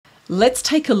Let's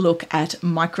take a look at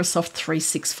Microsoft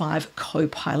 365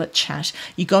 Copilot Chat.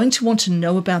 You're going to want to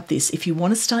know about this if you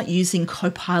want to start using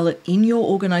Copilot in your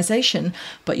organization,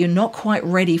 but you're not quite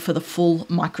ready for the full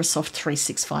Microsoft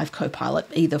 365 Copilot,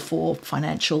 either for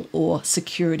financial or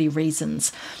security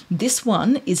reasons. This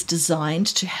one is designed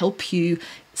to help you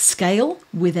scale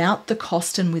without the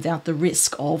cost and without the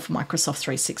risk of Microsoft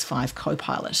 365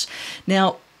 Copilot.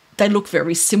 Now, they look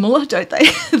very similar, don't they?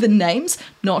 The names,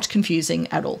 not confusing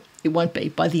at all. It won't be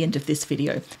by the end of this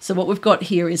video. So what we've got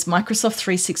here is Microsoft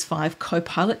 365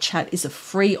 Copilot Chat is a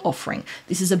free offering.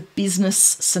 This is a business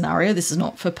scenario. This is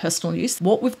not for personal use.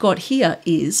 What we've got here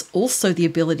is also the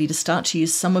ability to start to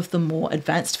use some of the more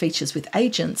advanced features with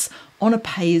agents on a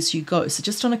pay-as-you-go. So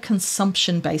just on a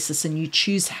consumption basis, and you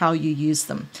choose how you use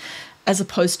them, as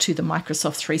opposed to the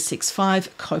Microsoft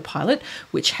 365 Copilot,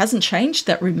 which hasn't changed.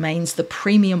 That remains the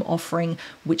premium offering,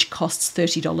 which costs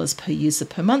 $30 per user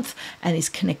per month and is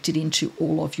connected into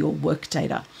all of your work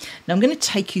data. Now I'm going to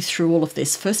take you through all of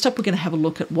this. First up, we're going to have a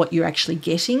look at what you're actually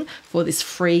getting for this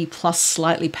free plus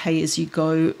slightly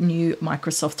pay-as-you-go new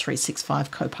Microsoft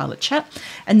 365 Copilot Chat.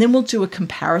 And then we'll do a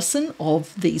comparison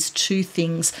of these two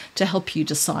things to help you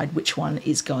decide which one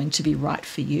is going to be right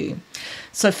for you.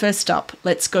 So first up,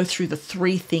 let's go through the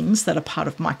three things that are part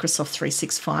of Microsoft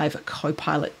 365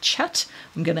 Copilot Chat.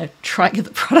 I'm going to try and get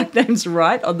the product names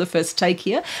right on the first take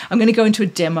here. I'm going to go into a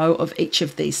demo of each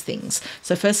of these things.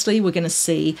 So firstly, we're going to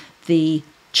see the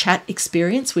chat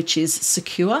experience, which is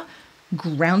secure,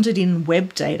 grounded in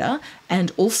web data,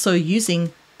 and also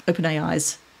using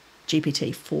OpenAI's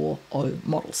GPT-4o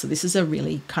model. So this is a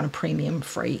really kind of premium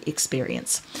free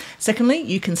experience. Secondly,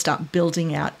 you can start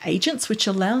building out agents, which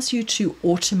allows you to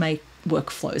automate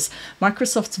workflows.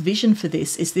 Microsoft's vision for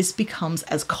this becomes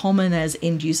as common as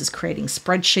end users creating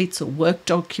spreadsheets or work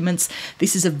documents.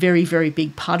 This is a very, very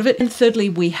big part of it. And thirdly,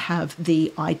 we have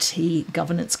the IT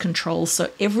governance controls.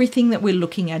 So everything that we're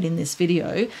looking at in this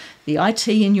video, the IT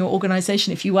in your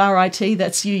organization, if you are IT,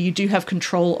 that's you. You do have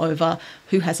control over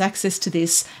who has access to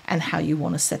this and how you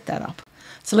want to set that up.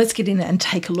 So let's get in and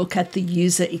take a look at the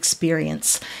user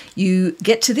experience. You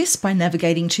get to this by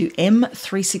navigating to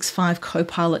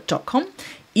m365copilot.com.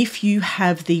 If you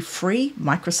have the free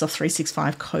Microsoft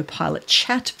 365 Copilot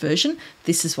Chat version,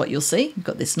 this is what you'll see. You've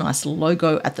got this nice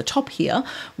logo at the top here,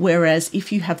 whereas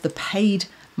if you have the paid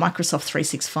Microsoft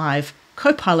 365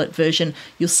 Copilot version,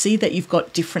 you'll see that you've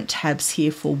got different tabs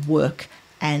here for work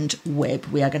and web.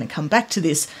 We are going to come back to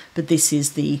this, but this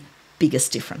is the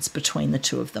biggest difference between the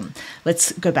two of them.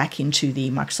 Let's go back into the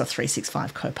Microsoft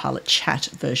 365 Copilot Chat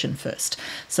version first.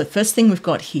 So first thing we've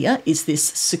got here is this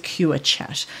secure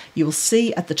chat. You will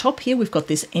see at the top here, we've got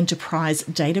this enterprise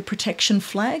data protection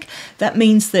flag. That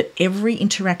means that every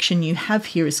interaction you have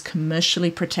here is commercially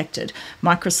protected.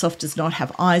 Microsoft does not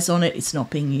have eyes on it. It's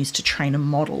not being used to train a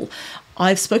model.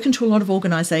 I've spoken to a lot of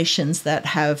organizations that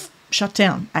have shut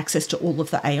down access to all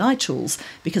of the AI tools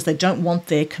because they don't want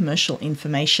their commercial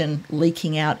information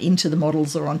leaking out into the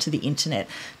models or onto the internet.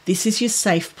 This is your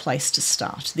safe place to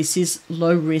start. This is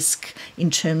low risk in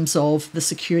terms of the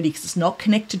security because it's not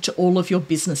connected to all of your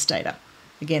business data.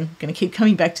 Again, I'm going to keep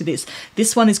coming back to this.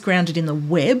 This one is grounded in the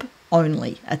web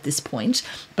only at this point,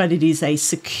 but it is a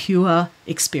secure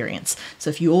experience. So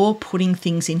if you're putting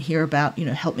things in here about,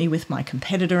 help me with my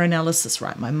competitor analysis,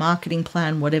 write my marketing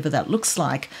plan, whatever that looks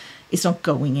like, it's not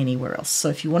going anywhere else. So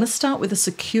if you want to start with a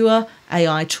secure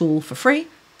AI tool for free,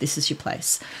 this is your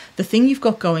place. The thing you've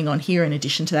got going on here, in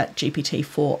addition to that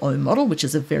GPT-4o model, which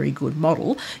is a very good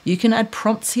model, you can add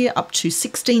prompts here up to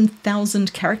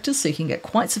 16,000 characters, so you can get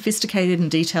quite sophisticated and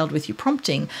detailed with your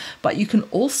prompting, but you can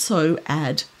also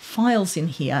add files in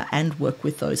here and work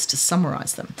with those to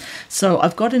summarize them. So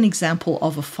I've got an example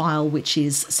of a file which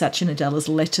is Satya Nadella's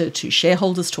letter to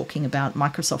shareholders talking about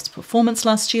Microsoft's performance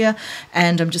last year,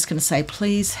 and I'm just going to say,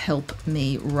 please help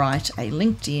me write a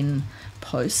LinkedIn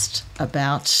post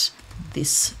about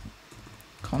this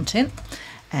content,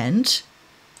 and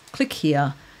click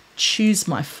here, choose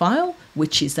my file,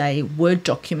 which is a Word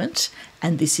document,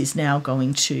 and this is now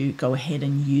going to go ahead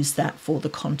and use that for the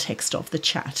context of the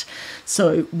chat.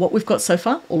 So what we've got so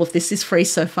far, all of this is free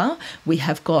so far. We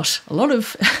have got a lot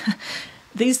of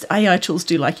these AI tools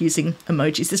do like using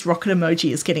emojis. This rocket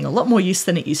emoji is getting a lot more use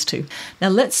than it used to. Now,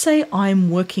 let's say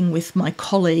I'm working with my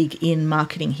colleague in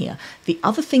marketing here. The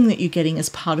other thing that you're getting as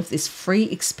part of this free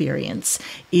experience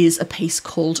is a piece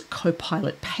called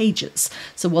Copilot Pages.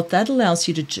 So what that allows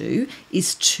you to do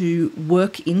is to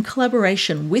work in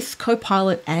collaboration with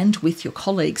Copilot and with your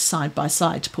colleagues side by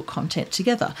side to put content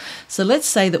together. So let's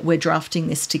say that we're drafting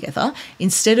this together.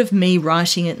 Instead of me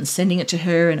writing it and sending it to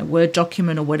her in a Word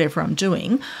document or whatever I'm doing,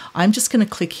 doing, I'm just going to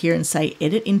click here and say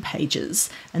edit in Pages,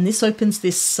 and this opens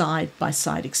this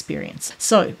side-by-side experience.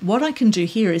 So what I can do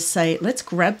here is say, let's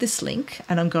grab this link,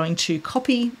 and I'm going to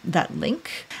copy that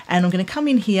link, and I'm going to come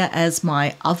in here as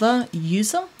my other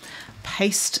user,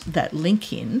 paste that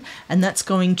link in, and that's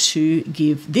going to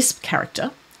give this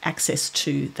character access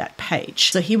to that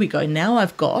page. So here we go. Now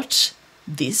I've got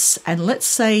this, and let's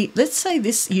say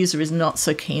this user is not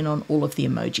so keen on all of the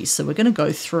emojis. So we're going to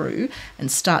go through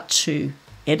and start to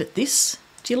edit this.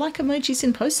 Do you like emojis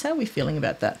in posts? How are we feeling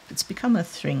about that? It's become a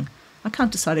thing. I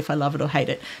can't decide if I love it or hate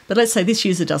it, but let's say this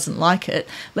user doesn't like it.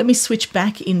 Let me switch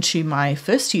back into my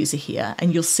first user here,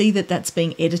 and you'll see that that's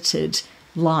being edited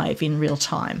live in real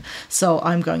time. So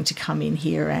I'm going to come in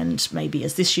here and maybe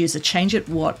as this user change it,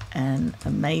 what an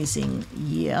amazing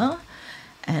year.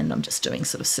 And I'm just doing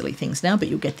sort of silly things now, but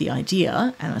you'll get the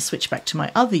idea. And I switch back to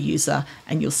my other user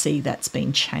and you'll see that's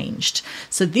been changed.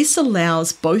 So this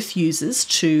allows both users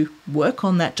to work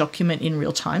on that document in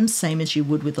real time, same as you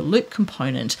would with a loop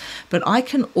component. But I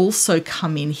can also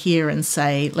come in here and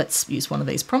say, let's use one of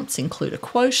these prompts, include a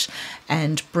quote,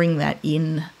 and bring that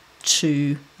in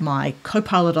to my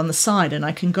Copilot on the side, and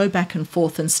I can go back and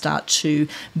forth and start to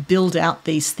build out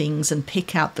these things and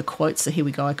pick out the quotes. So here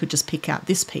we go. I could just pick out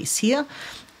this piece here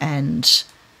and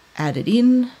add it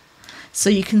in. So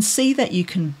you can see that you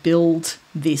can build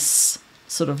this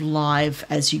sort of live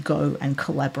as you go and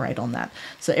collaborate on that.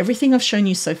 So everything I've shown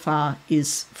you so far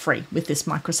is free with this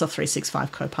Microsoft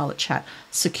 365 Copilot chat.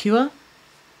 Secure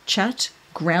chat,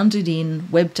 grounded in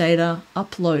web data,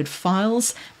 upload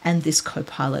files, and this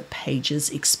Copilot Pages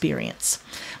experience.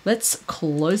 Let's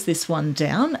close this one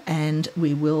down and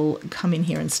we will come in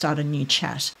here and start a new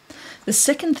chat. The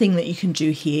second thing that you can do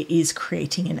here is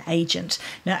creating an agent.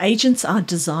 Now, agents are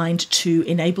designed to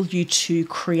enable you to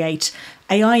create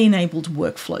AI-enabled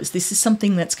workflows. This is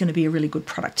something that's going to be a really good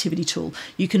productivity tool.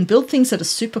 You can build things that are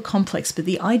super complex, but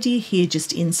the idea here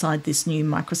just inside this new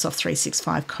Microsoft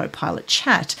 365 Copilot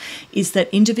chat is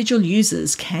that individual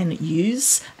users can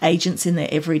use agents in their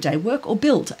everyday work or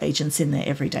build agents in their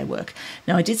everyday work.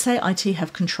 Now, I did say IT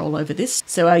have control over this.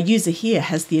 So our user here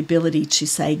has the ability to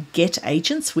say get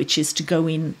agents, which is to go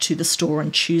into the store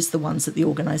and choose the ones that the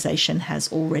organization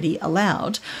has already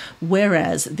allowed.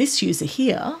 Whereas this user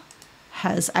here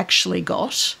has actually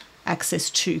got access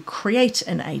to create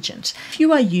an agent. If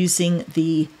you are using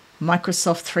the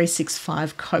Microsoft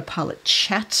 365 Copilot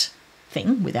chat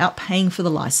thing without paying for the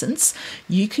license,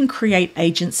 you can create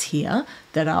agents here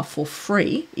that are for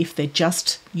free if they're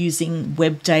just using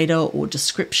web data or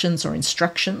descriptions or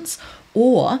instructions,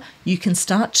 or you can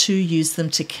start to use them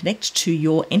to connect to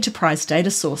your enterprise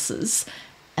data sources.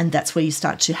 And that's where you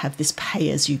start to have this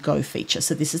pay-as-you-go feature.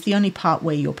 So this is the only part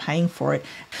where you're paying for it.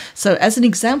 So as an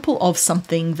example of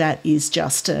something that is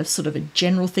just a sort of a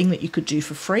general thing that you could do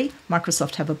for free,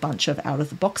 Microsoft have a bunch of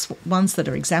out-of-the-box ones that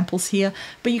are examples here,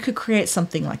 but you could create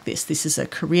something like this. This is a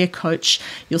career coach.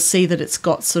 You'll see that it's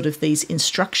got sort of these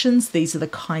instructions. These are the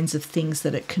kinds of things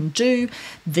that it can do.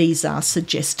 These are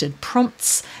suggested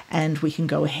prompts, and we can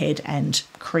go ahead and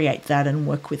create that and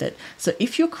work with it. So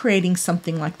if you're creating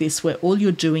something like this where all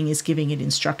you're doing is giving it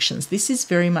instructions, this is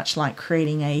very much like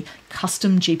creating a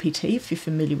custom GPT, if you're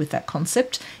familiar with that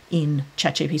concept in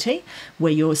ChatGPT,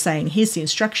 where you're saying, here's the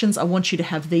instructions, I want you to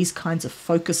have these kinds of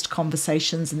focused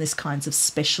conversations and this kinds of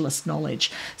specialist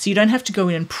knowledge. So you don't have to go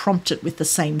in and prompt it with the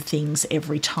same things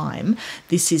every time.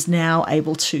 This is now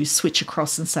able to switch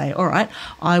across and say, all right,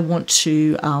 I want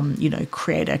to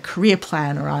create a career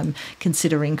plan, or I'm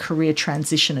considering career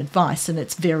transition advice, and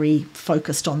it's very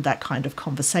focused on that kind of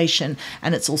conversation.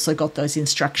 And it's also got those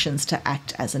instructions to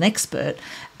act as an expert,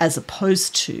 as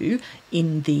opposed to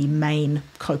in the main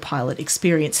Copilot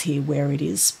experience here where it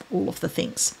is all of the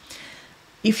things.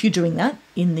 If you're doing that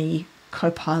in the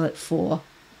Copilot for,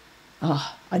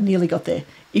 I nearly got there.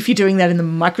 If you're doing that in the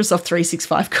Microsoft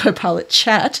 365 Copilot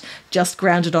chat, just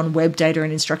grounded on web data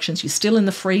and instructions, you're still in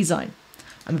the free zone.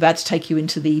 I'm about to take you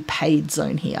into the paid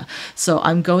zone here. So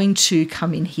I'm going to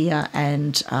come in here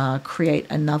and create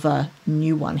another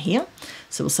new one here.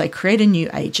 So we'll say create a new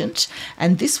agent.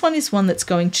 And this one is one that's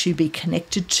going to be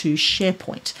connected to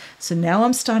SharePoint. So now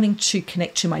I'm starting to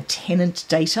connect to my tenant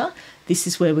data. This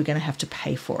is where we're going to have to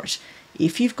pay for it.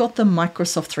 If you've got the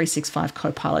Microsoft 365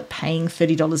 Copilot paying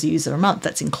 $30 a user a month,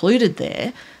 that's included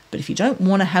there. But if you don't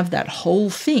want to have that whole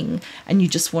thing and you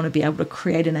just want to be able to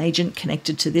create an agent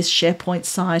connected to this SharePoint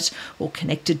site or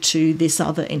connected to this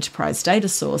other enterprise data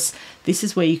source, this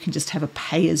is where you can just have a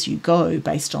pay-as-you-go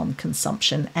based on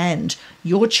consumption, and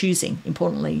you're choosing,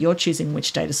 importantly, you're choosing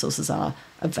which data sources are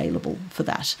available for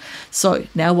that. So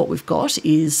now what we've got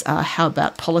is how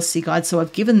about policy guide. So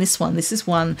I've given this one. This is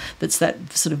one that's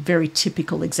that sort of very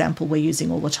typical example we're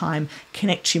using all the time.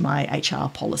 Connect to my HR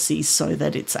policies so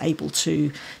that it's able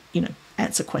to,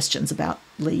 answer questions about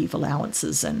leave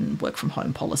allowances and work from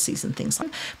home policies and things like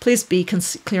that. Please be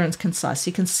clear and concise.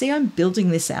 You can see I'm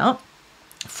building this out,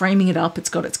 framing it up. It's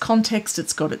got its context,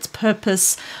 it's got its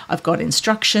purpose, I've got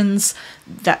instructions.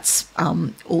 That's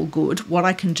all good. What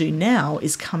I can do now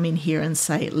is come in here and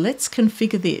say, let's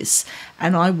configure this,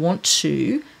 and I want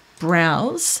to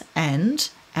browse and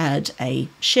add a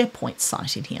SharePoint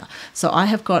site in here. So I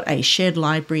have got a shared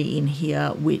library in here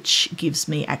which gives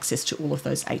me access to all of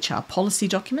those HR policy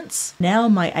documents. Now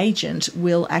my agent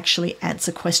will actually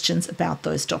answer questions about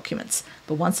those documents.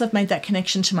 But once I've made that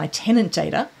connection to my tenant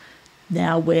data,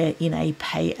 now we're in a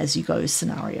pay-as-you-go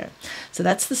scenario. So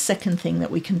that's the second thing that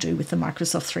we can do with the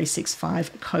Microsoft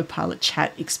 365 Copilot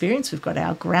chat experience. We've got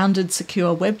our grounded,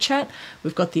 secure web chat.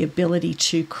 We've got the ability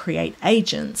to create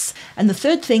agents. And the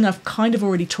third thing I've kind of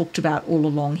already talked about all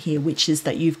along here, which is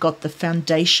that you've got the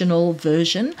foundational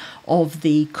version of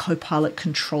the Copilot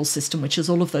control system, which is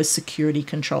all of those security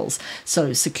controls.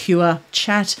 So secure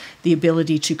chat, the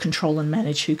ability to control and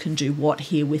manage who can do what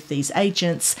here with these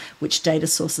agents, which data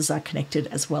sources are connected,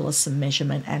 as well as some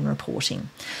measurement and reporting.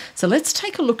 So let's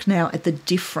take a look now at the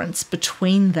difference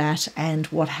between that and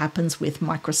what happens with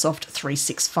Microsoft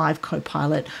 365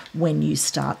 Copilot when you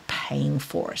start paying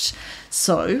for it.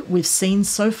 So we've seen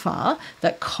so far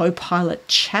that Copilot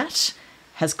Chat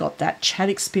has got that chat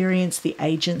experience, the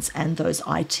agents, and those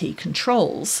IT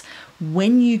controls.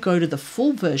 When you go to the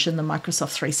full version, the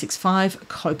Microsoft 365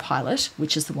 Copilot,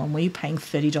 which is the one where you're paying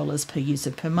 $30 per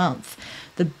user per month,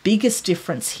 the biggest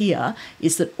difference here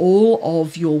is that all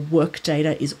of your work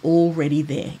data is already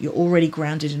there. You're already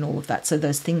grounded in all of that. So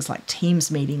those things like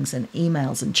Teams meetings and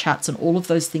emails and chats and all of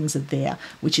those things are there,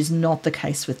 which is not the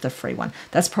case with the free one.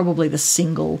 That's probably the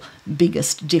single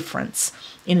biggest difference.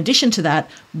 In addition to that,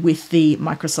 with the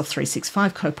Microsoft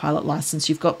 365 Copilot license,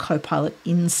 you've got Copilot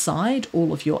inside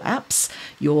all of your apps,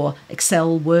 your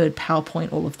Excel, Word,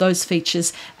 PowerPoint, all of those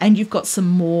features, and you've got some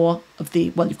more of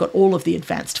the, well, you've got all of the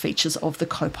advanced features of the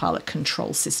Copilot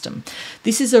control system.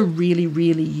 This is a really,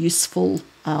 really useful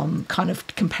kind of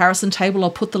comparison table.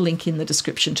 I'll put the link in the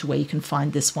description to where you can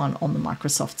find this one on the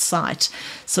Microsoft site.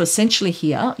 So essentially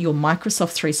here, your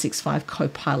Microsoft 365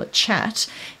 Copilot Chat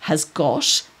has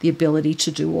got the ability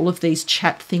to do all of these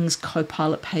chat things,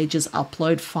 Copilot Pages,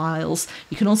 upload files.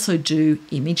 You can also do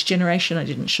image generation. I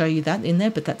didn't show you that in there,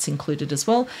 but that's included as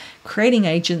well. Creating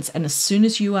agents, and as soon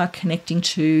as you are connecting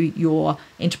to your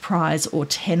enterprise or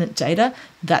tenant data,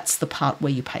 that's the part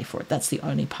where you pay for it. That's the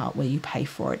only part where you pay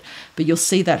for it. But you'll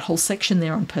see that whole section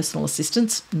there on personal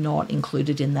assistance, not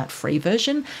included in that free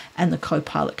version. And the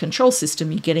Copilot control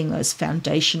system, you're getting those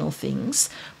foundational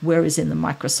things. Whereas in the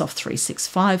Microsoft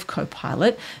 365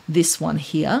 Copilot, this one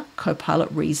here, Copilot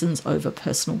Reasons over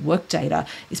Personal Work Data,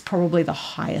 is probably the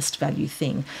highest value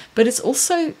thing. But it's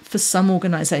also, for some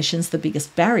organizations, the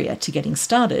biggest barrier to getting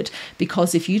started,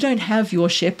 because if you don't have your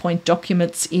SharePoint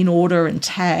documents in order and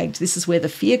tagged, this is where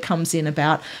the fear comes in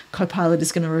about Copilot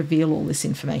is going to reveal all this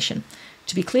information.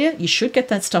 To be clear, you should get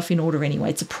that stuff in order anyway.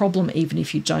 It's a problem even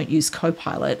if you don't use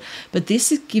Copilot, but this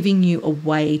is giving you a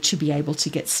way to be able to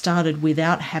get started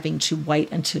without having to wait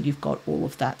until you've got all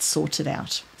of that sorted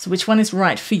out. So which one is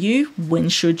right for you? When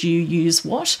should you use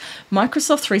what?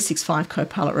 Microsoft 365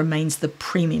 Copilot remains the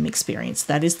premium experience.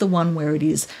 That is the one where it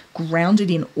is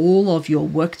grounded in all of your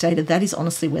work data. That is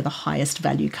honestly where the highest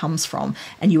value comes from,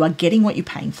 and you are getting what you're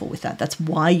paying for with that. That's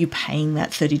why you're paying that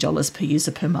 $30 per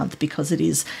user per month, because it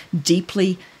is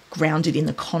deeply grounded in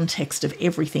the context of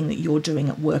everything that you're doing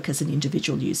at work as an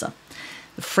individual user.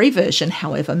 The free version,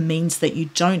 however, means that you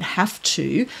don't have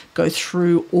to go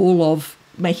through all of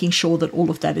making sure that all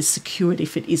of that is secured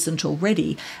if it isn't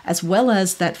already, as well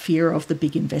as that fear of the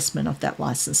big investment of that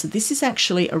license. So this is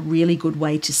actually a really good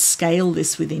way to scale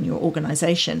this within your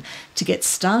organization, to get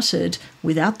started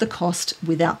without the cost,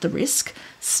 without the risk.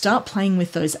 Start playing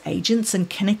with those agents and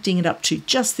connecting it up to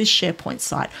just this SharePoint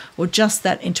site or just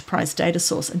that enterprise data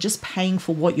source, and just paying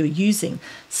for what you're using.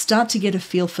 Start to get a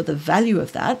feel for the value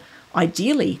of that.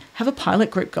 Ideally, have a pilot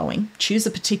group going, choose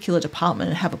a particular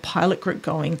department and have a pilot group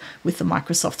going with the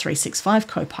Microsoft 365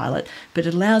 Copilot, but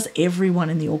it allows everyone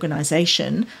in the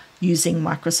organization using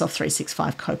Microsoft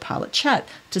 365 Copilot Chat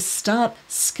to start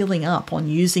skilling up on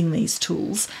using these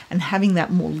tools and having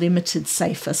that more limited,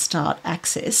 safer start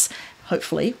access,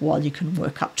 hopefully, while you can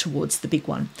work up towards the big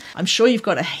one. I'm sure you've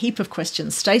got a heap of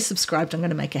questions. Stay subscribed. I'm going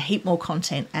to make a heap more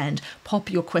content, and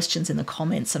pop your questions in the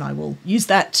comments, and I will use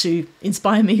that to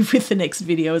inspire me with the next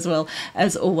video as well.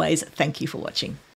 As always, thank you for watching.